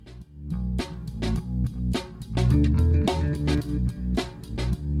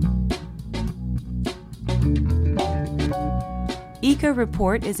Eco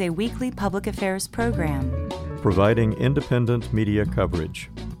Report is a weekly public affairs program providing independent media coverage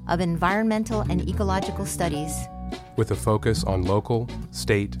of environmental and ecological studies with a focus on local,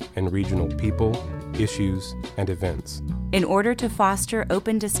 state, and regional people, issues, and events in order to foster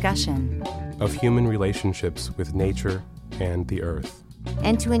open discussion of human relationships with nature and the earth,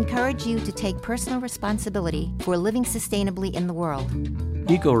 and to encourage you to take personal responsibility for living sustainably in the world.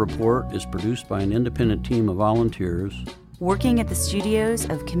 Eco Report is produced by an independent team of volunteers working at the studios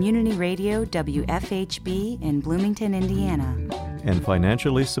of Community Radio WFHB in Bloomington, Indiana, and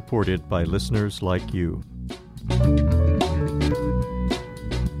financially supported by listeners like you.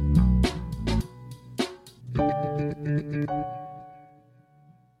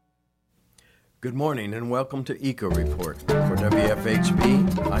 Good morning and welcome to Eco Report. For WFHB, I'm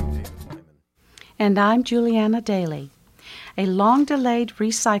David Lyman. And I'm Julianna Dailey. A long-delayed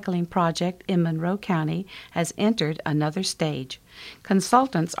recycling project in Monroe County has entered another stage.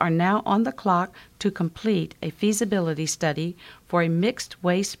 Consultants are now on the clock to complete a feasibility study for a mixed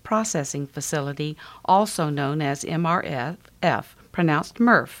waste processing facility, also known as MRF, pronounced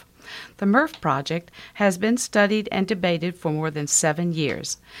MRF. The MRF project has been studied and debated for more than 7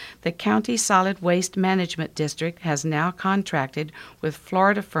 years. The County Solid Waste Management District has now contracted with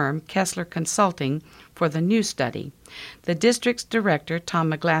Florida firm Kessler Consulting for the new study. The district's director,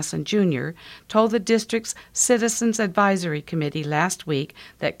 Tom McGlasson Jr., told the district's Citizens Advisory Committee last week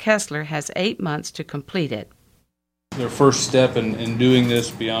that Kessler has 8 months to complete it. Their first step in doing this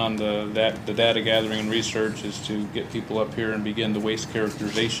beyond the data gathering and research is to get people up here and begin the waste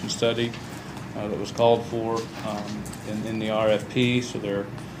characterization study that was called for in the RFP. So they're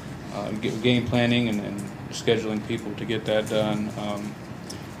game planning and scheduling people to get that done.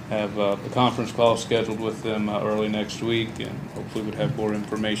 Have a conference call scheduled with them early next week, and hopefully we'd have more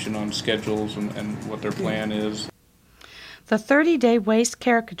information on schedules and what their plan is. The 30-day waste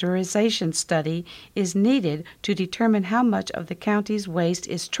characterization study is needed to determine how much of the county's waste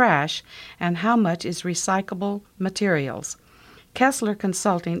is trash and how much is recyclable materials. Kessler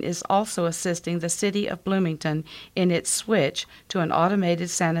Consulting is also assisting the City of Bloomington in its switch to an automated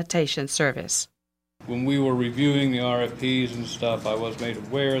sanitation service. When we were reviewing the RFPs and stuff, I was made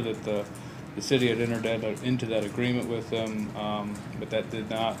aware that the city had entered into that agreement with them, but that did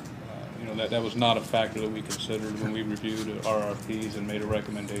not. That was not a factor that we considered when we reviewed RFPs and made a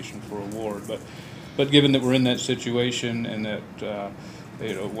recommendation for award. But given that we're in that situation and that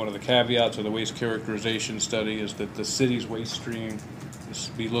one of the caveats of the waste characterization study is that the city's waste stream is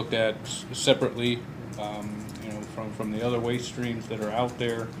to be looked at separately, from the other waste streams that are out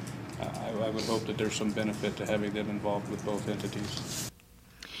there. I would hope that there's some benefit to having them involved with both entities.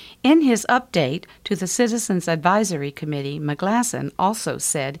 In his update to the Citizens Advisory Committee, McGlasson also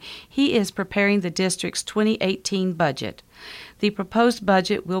said he is preparing the district's 2018 budget. The proposed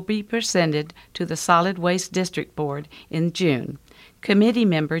budget will be presented to the Solid Waste District Board in June. Committee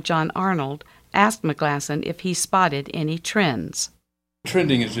member John Arnold asked McGlasson if he spotted any trends.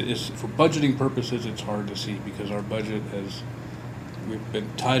 Trending is for budgeting purposes, it's hard to see because our budget we've been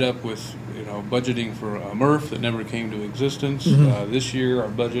tied up with budgeting for a MRF that never came to existence. This year our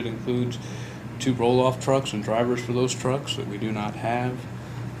budget includes 2 roll-off trucks and drivers for those trucks that we do not have.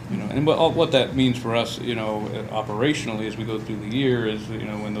 And what that means for us, operationally as we go through the year is,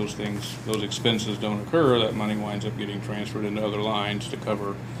 when those expenses don't occur, that money winds up getting transferred into other lines to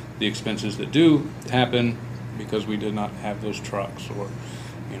cover the expenses that do happen because we did not have those trucks, or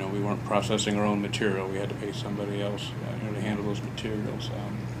we weren't processing our own material. We had to pay somebody else to handle those materials.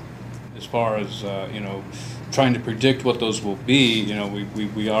 As far as trying to predict what those will be,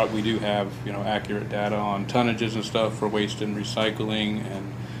 we do have accurate data on tonnages and stuff for waste and recycling,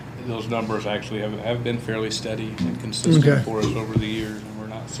 and those numbers actually have been fairly steady and consistent for us over the years, and we're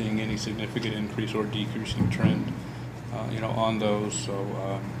not seeing any significant increase or decreasing trend on those.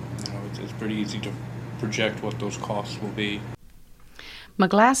 So it's pretty easy to project what those costs will be.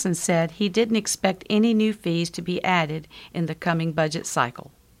 McGlasson said he didn't expect any new fees to be added in the coming budget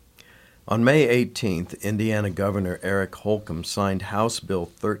cycle. On May 18th, Indiana Governor Eric Holcomb signed House Bill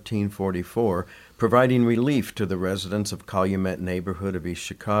 1344, providing relief to the residents of Calumet neighborhood of East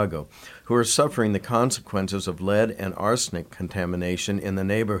Chicago, who are suffering the consequences of lead and arsenic contamination in the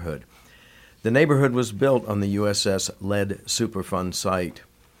neighborhood. The neighborhood was built on the USS Lead Superfund site.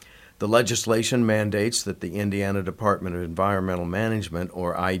 The legislation mandates that the Indiana Department of Environmental Management,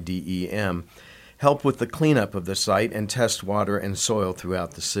 or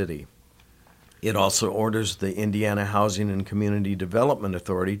It also orders the Indiana Housing and Community Development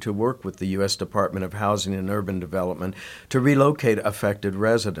Authority to work with the U.S. Department of Housing and Urban Development to relocate affected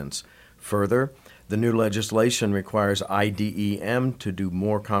residents. Further, the new legislation requires IDEM to do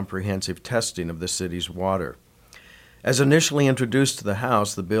more comprehensive testing of the city's water. As initially introduced to the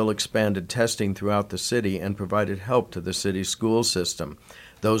House, the bill expanded testing throughout the city and provided help to the city's school system.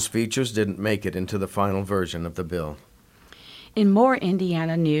 Those features didn't make it into the final version of the bill. In more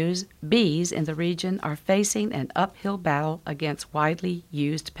Indiana news, bees in the region are facing an uphill battle against widely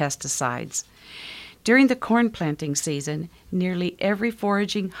used pesticides. During the corn planting season, nearly every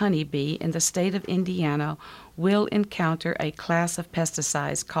foraging honeybee in the state of Indiana will encounter a class of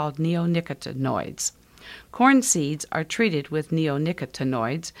pesticides called neonicotinoids. Corn seeds are treated with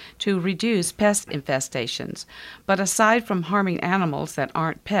neonicotinoids to reduce pest infestations, but aside from harming animals that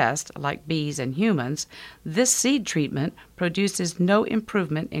aren't pests, like bees and humans, this seed treatment produces no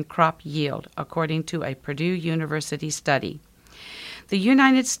improvement in crop yield, according to a Purdue University study. The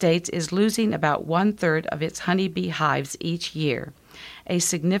United States is losing about 1/3 of its honeybee hives each year, a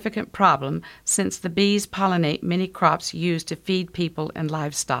significant problem since the bees pollinate many crops used to feed people and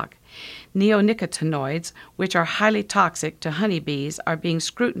livestock. Neonicotinoids, which are highly toxic to honeybees, are being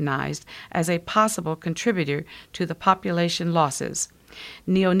scrutinized as a possible contributor to the population losses.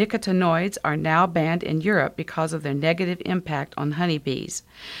 Neonicotinoids are now banned in Europe because of their negative impact on honeybees.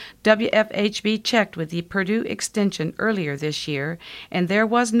 WFHB checked with the Purdue Extension earlier this year, and there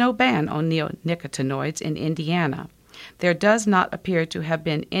was no ban on neonicotinoids in Indiana. There does not appear to have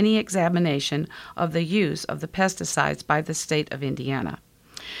been any examination of the use of the pesticides by the state of Indiana.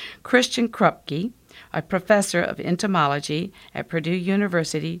 Christian Krupke, a professor of entomology at Purdue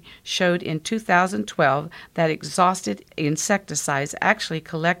University, showed in 2012 that exhausted insecticides actually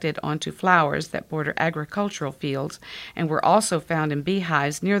collected onto flowers that border agricultural fields and were also found in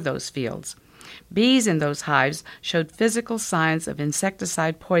beehives near those fields. Bees in those hives showed physical signs of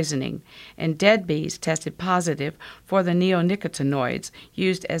insecticide poisoning, and dead bees tested positive for the neonicotinoids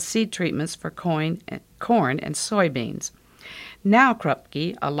used as seed treatments for corn and soybeans. Now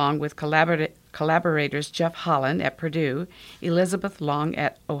Krupke, along with collaborators Jeff Holland at Purdue, Elizabeth Long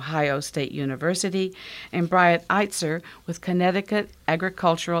at Ohio State University, and Bryant Eitzer with Connecticut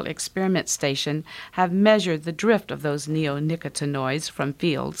Agricultural Experiment Station, have measured the drift of those neonicotinoids from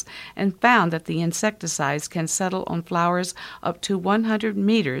fields and found that the insecticides can settle on flowers up to 100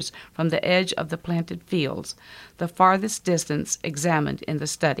 meters from the edge of the planted fields, the farthest distance examined in the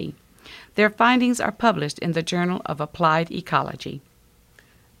study. Their findings are published in the Journal of Applied Ecology.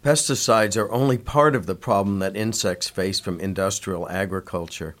 Pesticides are only part of the problem that insects face from industrial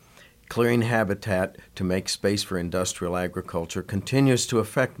agriculture. Clearing habitat to make space for industrial agriculture continues to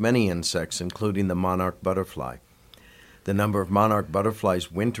affect many insects, including the monarch butterfly. The number of monarch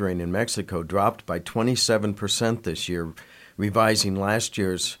butterflies wintering in Mexico dropped by 27% this year, reversing last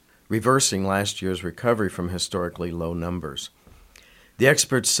year's recovery from historically low numbers. The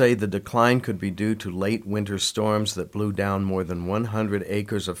experts say the decline could be due to late winter storms that blew down more than 100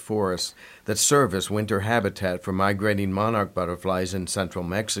 acres of forests that serve as winter habitat for migrating monarch butterflies in central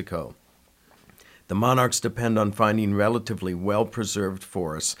Mexico. The monarchs depend on finding relatively well-preserved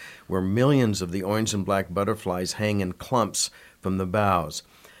forests where millions of the orange and black butterflies hang in clumps from the boughs.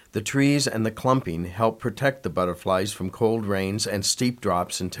 The trees and the clumping help protect the butterflies from cold rains and steep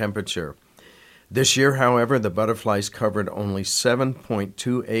drops in temperature. This year, however, the butterflies covered only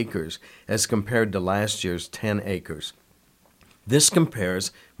 7.2 acres as compared to last year's 10 acres. This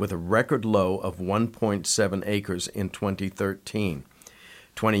compares with a record low of 1.7 acres in 2013.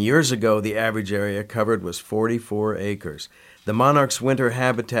 20 years ago, the average area covered was 44 acres. The monarch's winter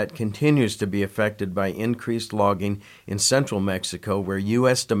habitat continues to be affected by increased logging in central Mexico, where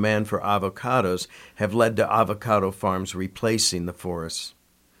U.S. demand for avocados have led to avocado farms replacing the forests.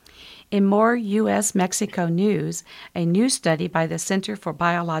 In more U.S.-Mexico news, a new study by the Center for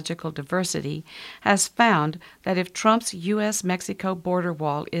Biological Diversity has found that if Trump's U.S.-Mexico border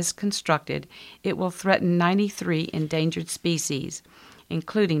wall is constructed, it will threaten 93 endangered species,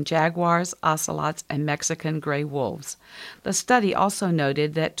 including jaguars, ocelots, and Mexican gray wolves. The study also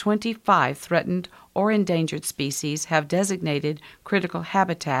noted that 25 threatened or endangered species have designated critical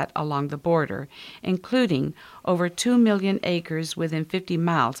habitat along the border, including over 2 million acres within 50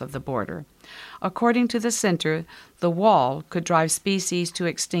 miles of the border. According to the center, the wall could drive species to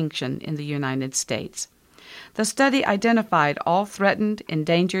extinction in the United States. The study identified all threatened,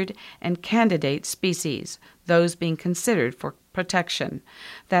 endangered, and candidate species, those being considered for protection,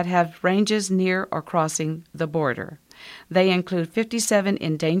 that have ranges near or crossing the border. They include 57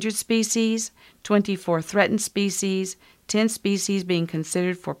 endangered species, 24 threatened species, 10 species being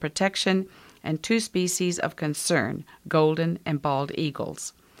considered for protection, and 2 species of concern, golden and bald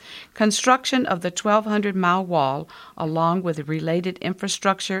eagles. Construction of the 1,200-mile wall, along with related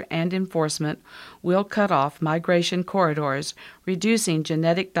infrastructure and enforcement, will cut off migration corridors, reducing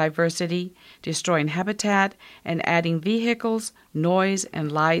genetic diversity, destroying habitat, and adding vehicles, noise,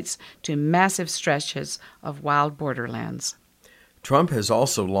 and lights to massive stretches of wild borderlands. Trump has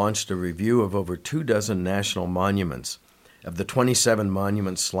also launched a review of over 24 national monuments. Of the 27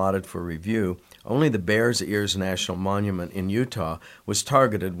 monuments slotted for review, only the Bears Ears National Monument in Utah was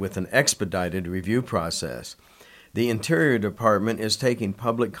targeted with an expedited review process. The Interior Department is taking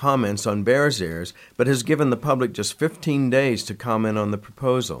public comments on Bears Ears, but has given the public just 15 days to comment on the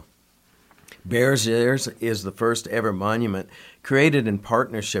proposal. Bears Ears is the first ever monument created in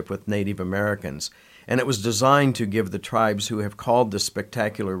partnership with Native Americans, and it was designed to give the tribes who have called the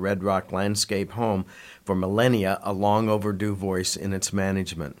spectacular Red Rock landscape home for millennia a long overdue voice in its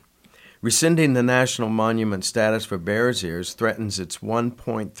management. Rescinding the national monument status for Bears Ears threatens its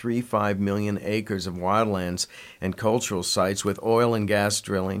 1.35 million acres of wildlands and cultural sites with oil and gas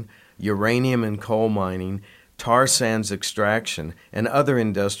drilling, uranium and coal mining, tar sands extraction, and other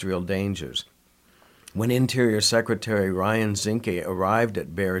industrial dangers. When Interior Secretary Ryan Zinke arrived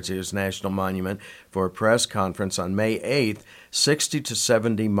at Bears Ears National Monument for a press conference on May 8th, 60 to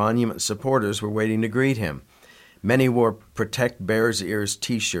 70 monument supporters were waiting to greet him. Many wore Protect Bears Ears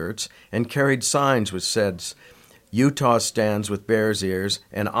T-shirts and carried signs which said, "Utah stands with Bears Ears,"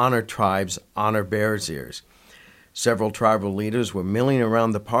 and "Honor Tribes, Honor Bears Ears." Several tribal leaders were milling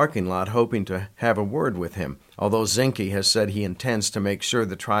around the parking lot hoping to have a word with him. Although Zinke has said he intends to make sure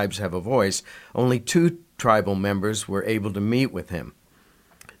the tribes have a voice, only 2 tribal members were able to meet with him.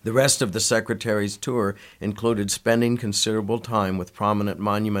 The rest of the Secretary's tour included spending considerable time with prominent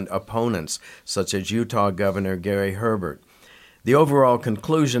monument opponents, such as Utah Governor Gary Herbert. The overall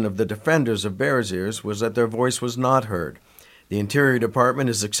conclusion of the defenders of Bears Ears was that their voice was not heard. The Interior Department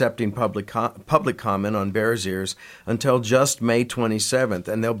is accepting public comment on Bears Ears until just May 27th,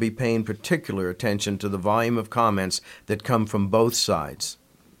 and they'll be paying particular attention to the volume of comments that come from both sides.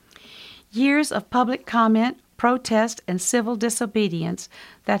 Years of public comment, protest, and civil disobedience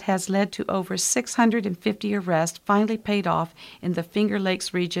that has led to over 650 arrests finally paid off in the Finger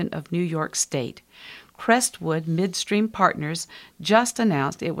Lakes region of New York State. Crestwood Midstream Partners just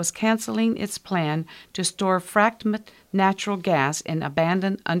announced it was canceling its plan to store fracked natural gas in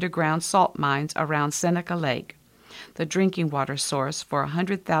abandoned underground salt mines around Seneca Lake, the drinking water source for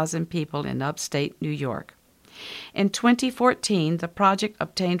 100,000 people in upstate New York. In 2014, the project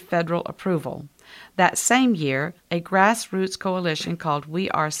obtained federal approval. That same year, a grassroots coalition called We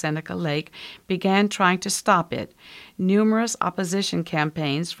Are Seneca Lake began trying to stop it. Numerous opposition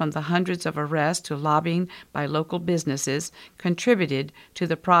campaigns, from the hundreds of arrests to lobbying by local businesses, contributed to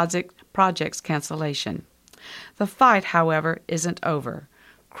the project's cancellation. The fight, however, isn't over.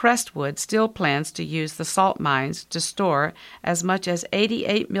 Crestwood still plans to use the salt mines to store as much as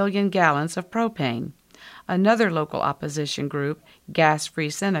 88 million gallons of propane. Another local opposition group, Gas Free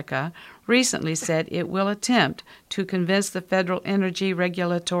Seneca, recently said it will attempt to convince the Federal Energy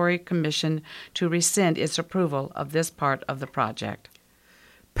Regulatory Commission to rescind its approval of this part of the project.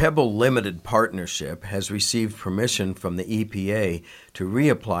 Pebble Limited Partnership has received permission from the EPA to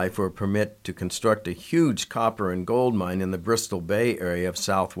reapply for a permit to construct a huge copper and gold mine in the Bristol Bay area of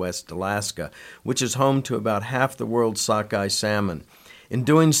southwest Alaska, which is home to about half the world's sockeye salmon. In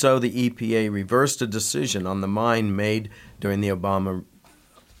doing so, the EPA reversed a decision on the mine made during the Obama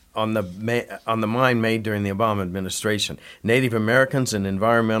administration. Native Americans and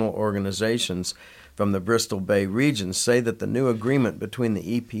environmental organizations from the Bristol Bay region say that the new agreement between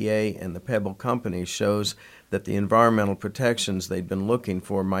the EPA and the Pebble Company shows that the environmental protections they'd been looking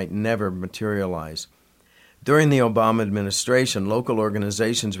for might never materialize. During the Obama administration, local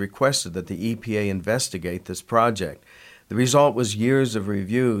organizations requested that the EPA investigate this project. The result was years of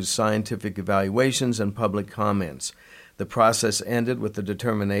reviews, scientific evaluations, and public comments. The process ended with the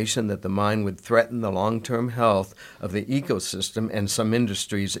determination that the mine would threaten the long-term health of the ecosystem and some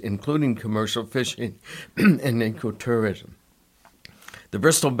industries, including commercial fishing and ecotourism. The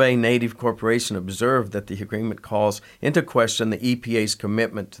Bristol Bay Native Corporation observed that the agreement calls into question the EPA's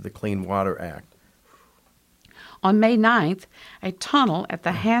commitment to the Clean Water Act. On May 9th, a tunnel at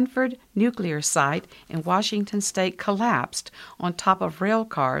the Hanford nuclear site in Washington state collapsed on top of rail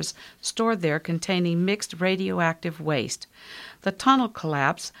cars stored there containing mixed radioactive waste. The tunnel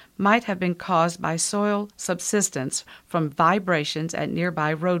collapse might have been caused by soil subsidence from vibrations at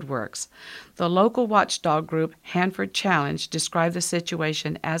nearby roadworks. The local watchdog group Hanford Challenge described the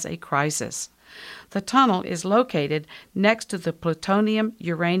situation as a crisis. The tunnel is located next to the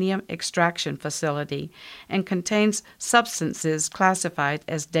plutonium-uranium extraction facility and contains substances classified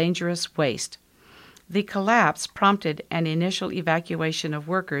as dangerous waste. The collapse prompted an initial evacuation of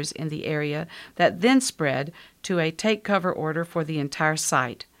workers in the area that then spread to a take-cover order for the entire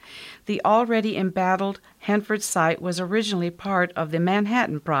site. The already embattled Hanford site was originally part of the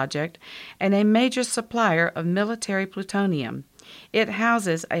Manhattan Project and a major supplier of military plutonium. It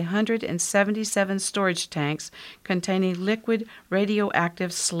houses 177 storage tanks containing liquid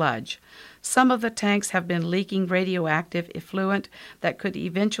radioactive sludge. Some of the tanks have been leaking radioactive effluent that could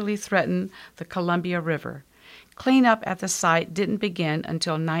eventually threaten the Columbia River. Cleanup at the site didn't begin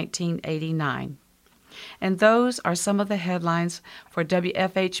until 1989. And those are some of the headlines for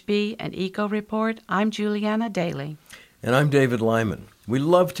WFHB and Eco Report. I'm Julianna Dailey. And I'm David Lyman. We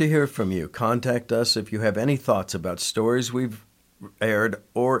love to hear from you. Contact us if you have any thoughts about stories we've aired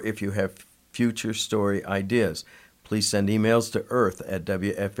or if you have future story ideas. Please send emails to earth@wfhb.org.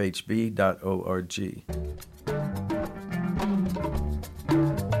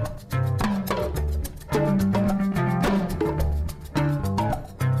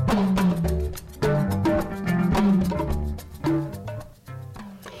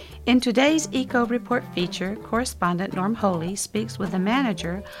 In today's Eco Report feature, correspondent Norm Holy speaks with the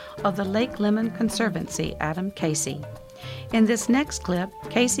manager of the Lake Lemon Conservancy, Adam Casey. In this next clip,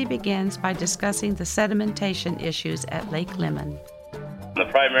 Casey begins by discussing the sedimentation issues at Lake Lemon. The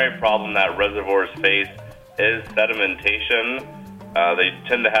primary problem that reservoirs face is sedimentation. They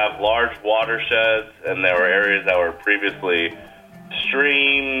tend to have large watersheds, and there were areas that were previously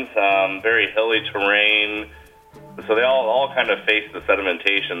streams, very hilly terrain. So they all kind of face the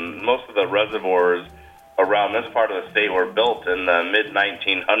sedimentation. Most of the reservoirs around this part of the state were built in the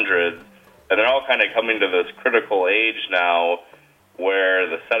mid-1900s, and they're all kind of coming to this critical age now where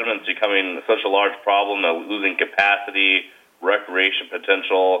the sediment's becoming such a large problem, losing capacity, recreation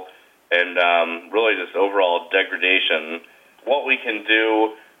potential, and really just overall degradation. What we can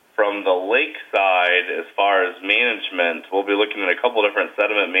do from the lake side as far as management, we'll be looking at a couple different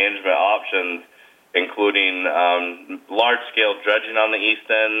sediment management options, including large-scale dredging on the east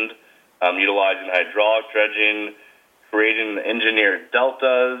end, utilizing hydraulic dredging, creating engineered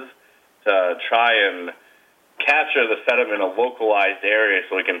deltas to try and capture the sediment in a localized area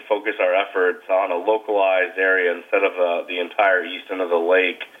so we can focus our efforts on a localized area instead of the entire east end of the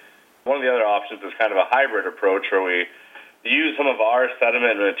lake. One of the other options is kind of a hybrid approach where we use some of our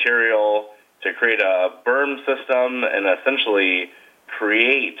sediment material to create a berm system and essentially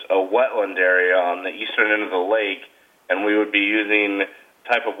create a wetland area on the eastern end of the lake, and we would be using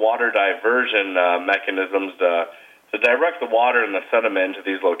type of water diversion mechanisms to direct the water and the sediment into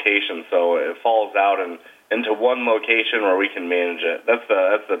these locations so it falls out and into one location where we can manage it. That's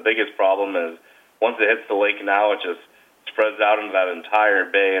the biggest problem is once it hits the lake now, it just spreads out into that entire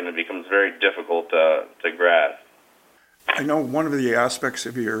bay and it becomes very difficult to grasp. I know one of the aspects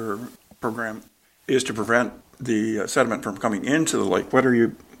of your program is to prevent the sediment from coming into the lake. What are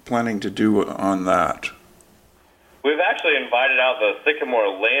you planning to do on that? We've actually invited out the Sycamore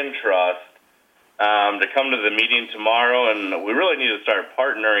Land Trust to come to the meeting tomorrow, and we really need to start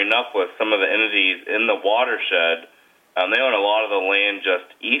partnering up with some of the entities in the watershed. They own a lot of the land just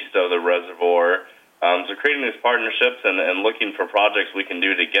east of the reservoir, so creating these partnerships and looking for projects we can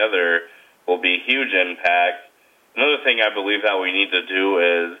do together will be a huge impact. Another thing I believe that we need to do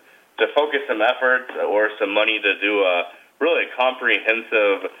is to focus some efforts or some money to do a really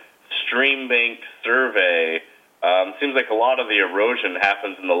comprehensive stream bank survey. Seems like a lot of the erosion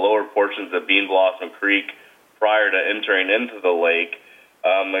happens in the lower portions of Bean Blossom Creek prior to entering into the lake.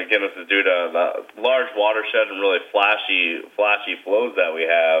 Again, this is due to the large watershed and really flashy flows that we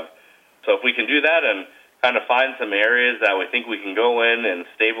have. So if we can do that and kind of find some areas that we think we can go in and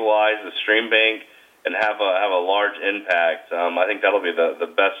stabilize the stream bank and have a large impact, I think that'll be the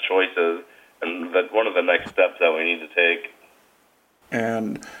best choices and one of the next steps that we need to take.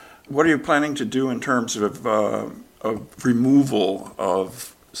 And what are you planning to do in terms of removal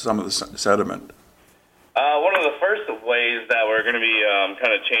of some of the sediment? One of the first ways that we're going to be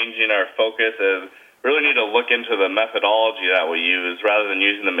kind of changing our focus is really need to look into the methodology that we use rather than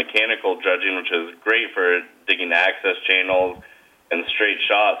using the mechanical dredging, which is great for digging access channels and straight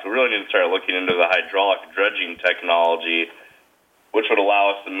shots. We really need to start looking into the hydraulic dredging technology, which would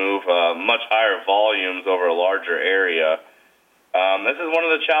allow us to move much higher volumes over a larger area. This is one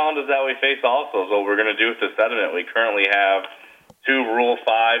of the challenges that we face also, is what we're going to do with the sediment. We currently have 2 Rule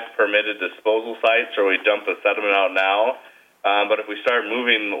 5 permitted disposal sites where we dump the sediment out now. But if we start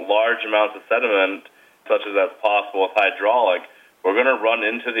moving large amounts of sediment, such as that's possible with hydraulic, we're going to run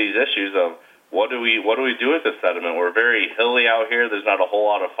into these issues of what do we do with the sediment? We're very hilly out here. There's not a whole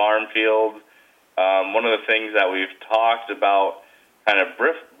lot of farm fields. One of the things that we've talked about kind of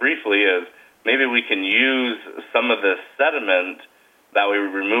briefly is maybe we can use some of this sediment that we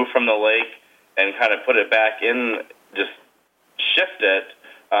remove from the lake and kind of put it back in, just shift it,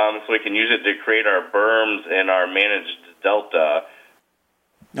 so we can use it to create our berms in our managed delta.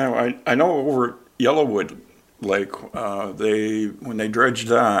 Now, I know over at Yellowwood Lake, when they dredged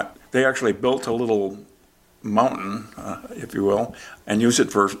that, they actually built a little mountain, if you will, and used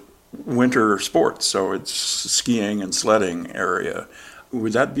it for winter sports, so it's skiing and sledding area.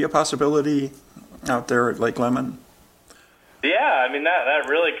 Would that be a possibility out there at Lake Lemon? Yeah, I mean, that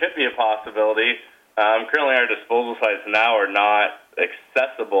really could be a possibility. Currently, our disposal sites now are not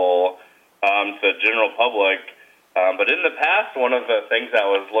accessible to the general public. But in the past, one of the things that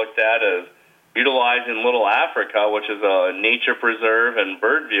was looked at is utilizing Little Africa, which is a nature preserve and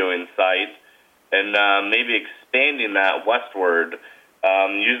bird viewing site, and maybe expanding that westward.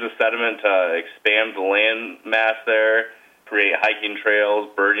 Use the sediment to expand the land mass there, create hiking trails,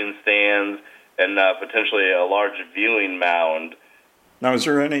 birding stands, and potentially a large viewing mound. Now, is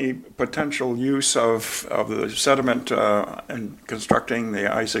there any potential use of the sediment in constructing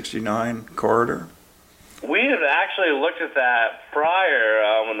the I-69 corridor? We had actually looked at that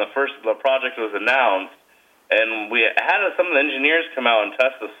prior when the project was announced, and we had some of the engineers come out and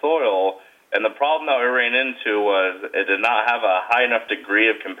test the soil, and the problem that we ran into was it did not have a high enough degree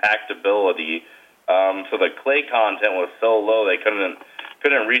of compactability, so the clay content was so low they couldn't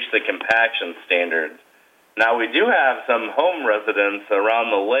reach the compaction standards. Now, we do have some home residents around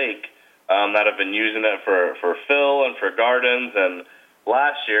the lake that have been using it for fill and for gardens. And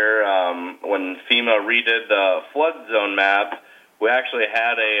last year, when FEMA redid the flood zone map, we actually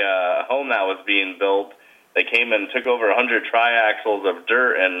had a home that was being built. They came and took over 100 triaxles of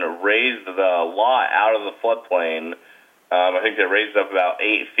dirt and raised the lot out of the floodplain. I think they raised it up about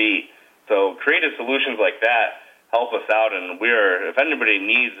 8 feet. So creative solutions like that help us out. And if anybody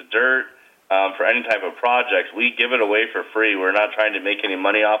needs dirt, for any type of projects, we give it away for free. We're not trying to make any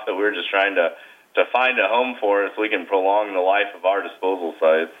money off it. We're just trying to find a home for it so we can prolong the life of our disposal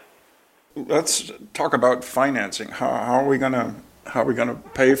sites. Let's talk about financing. How are we gonna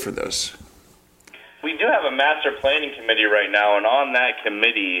pay for this? We do have a master planning committee right now, and on that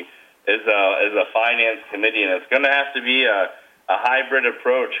committee is a finance committee, and it's going to have to be a hybrid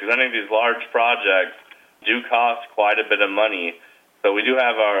approach because I think these large projects do cost quite a bit of money. So we do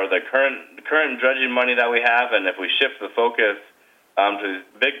have the current dredging money that we have, and if we shift the focus to these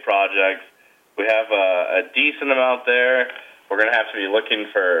big projects, we have a decent amount there. We're going to have to be looking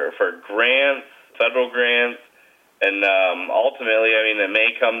for grants, federal grants, and ultimately, I mean, it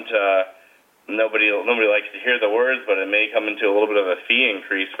may come to nobody likes to hear the words, but it may come into a little bit of a fee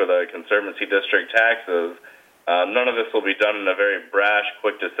increase for the Conservancy District taxes. None of this will be done in a very brash,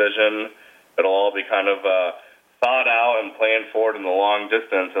 quick decision. It'll all be kind of thought out and planned forward in the long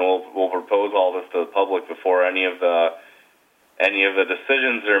distance, and we'll propose all this to the public before any of the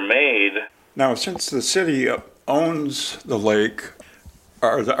decisions are made. Now, since the city owns the lake,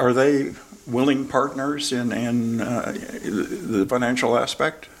 are they willing partners in the financial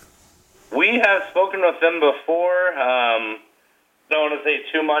aspect? We have spoken with them before. Don't want to say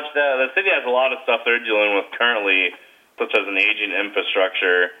too much. The city has a lot of stuff they're dealing with currently, such as an aging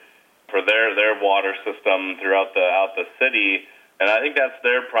infrastructure for their water system throughout the city, and I think that's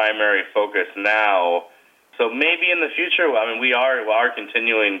their primary focus now. So maybe in the future, I mean, we are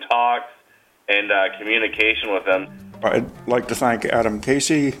continuing talks and communication with them. I'd like to thank Adam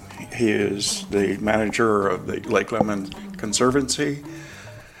Casey. He is the manager of the Lake Lemon Conservancy,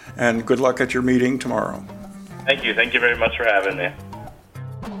 and good luck at your meeting tomorrow. Thank you. Thank you very much for having me.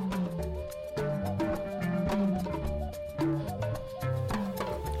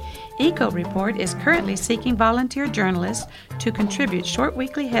 Eco Report is currently seeking volunteer journalists to contribute short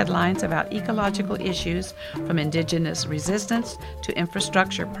weekly headlines about ecological issues from indigenous resistance to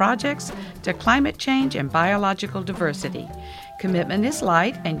infrastructure projects to climate change and biological diversity. Commitment is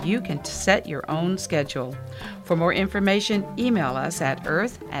light and you can set your own schedule. For more information, email us at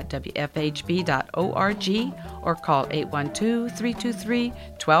earth@wfhb.org or call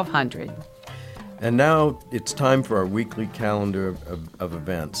 812-323-1200. And now it's time for our weekly calendar of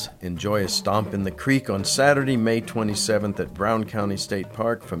events. Enjoy a stomp in the creek on Saturday, May 27th at Brown County State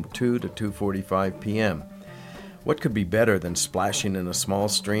Park from 2 to 2:45 p.m. What could be better than splashing in a small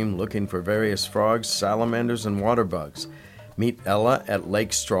stream looking for various frogs, salamanders, and water bugs? Meet Ella at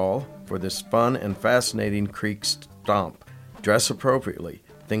Lake Strawl for this fun and fascinating creek stomp. Dress appropriately.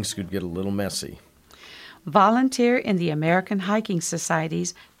 Things could get a little messy. Volunteer in the American Hiking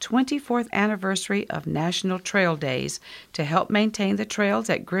Society's 24th anniversary of National Trail Days to help maintain the trails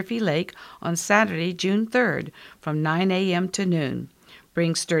at Griffey Lake on Saturday, June 3rd from 9 a.m. to noon.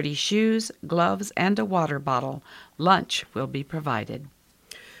 Bring sturdy shoes, gloves, and a water bottle. Lunch will be provided.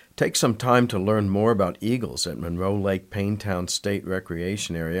 Take some time to learn more about eagles at Monroe Lake Paintown State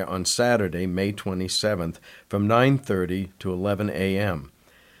Recreation Area on Saturday, May 27th from 9:30 to 11 a.m.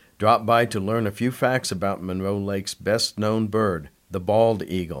 Drop by to learn a few facts about Monroe Lake's best-known bird, the bald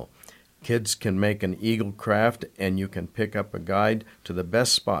eagle. Kids can make an eagle craft, and you can pick up a guide to the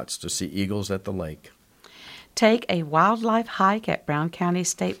best spots to see eagles at the lake. Take a wildlife hike at Brown County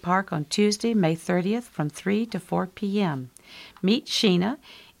State Park on Tuesday, May 30th from 3 to 4 p.m. Meet Sheena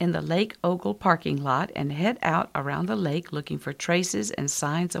in the Lake Ogle parking lot and head out around the lake looking for traces and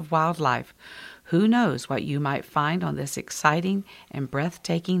signs of wildlife. Who knows what you might find on this exciting and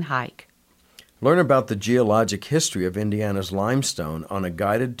breathtaking hike. Learn about the geologic history of Indiana's limestone on a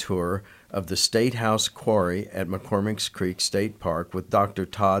guided tour of the State House Quarry at McCormick's Creek State Park with Dr.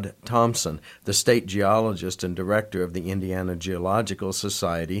 Todd Thompson, the state geologist and director of the Indiana Geological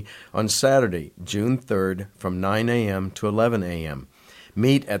Society, on Saturday, June 3rd from 9 a.m. to 11 a.m.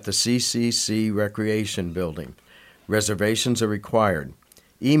 Meet at the CCC Recreation Building. Reservations are required.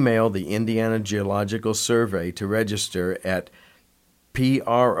 Email the Indiana Geological Survey to register at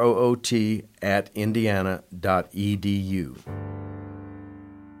proot@indiana.edu.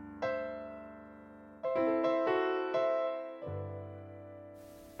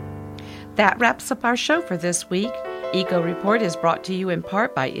 That wraps up our show for this week. Eco Report is brought to you in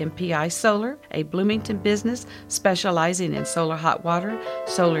part by MPI Solar, a Bloomington business specializing in solar hot water,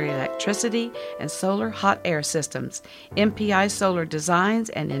 solar electricity, and solar hot air systems. MPI Solar designs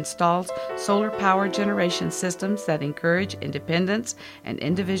and installs solar power generation systems that encourage independence and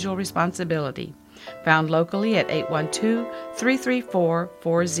individual responsibility. Found locally at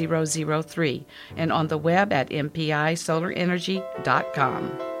 812-334-4003 and on the web at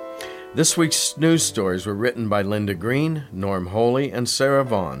mpisolarenergy.com. This week's news stories were written by Linda Greene, Norm Holy, and Sarah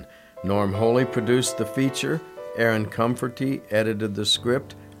Vaughan. Norm Holy produced the feature, Aaron Comforty edited the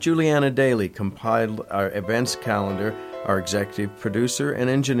script, Julianna Dailey compiled our events calendar, our executive producer and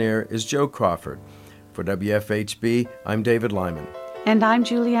engineer is Joe Crawford. For WFHB, I'm David Lyman. And I'm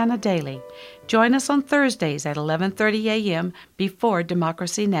Julianna Dailey. Join us on Thursdays at 11:30 a.m. before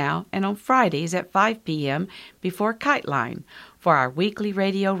Democracy Now! And on Fridays at 5 p.m. before Kite Line for our weekly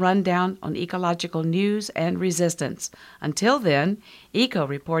radio rundown on ecological news and resistance. Until then, Eco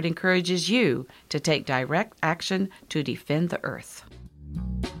Report encourages you to take direct action to defend the Earth.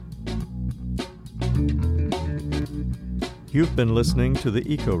 You've been listening to the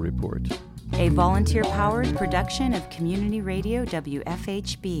Eco Report, a volunteer-powered production of Community Radio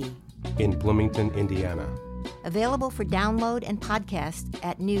WFHB in Bloomington, Indiana. Available for download and podcast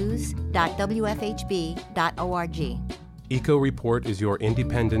at news.wfhb.org. Eco Report is your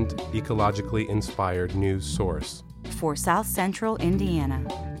independent, ecologically inspired news source for South Central Indiana,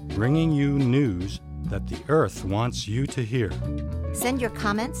 bringing you news that the Earth wants you to hear. Send your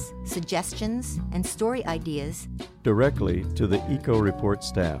comments, suggestions, and story ideas directly to the Eco Report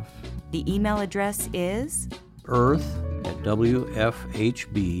staff. The email address is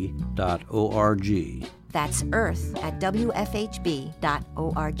earth@wfhb.org. That's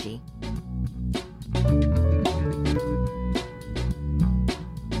earth@wfhb.org.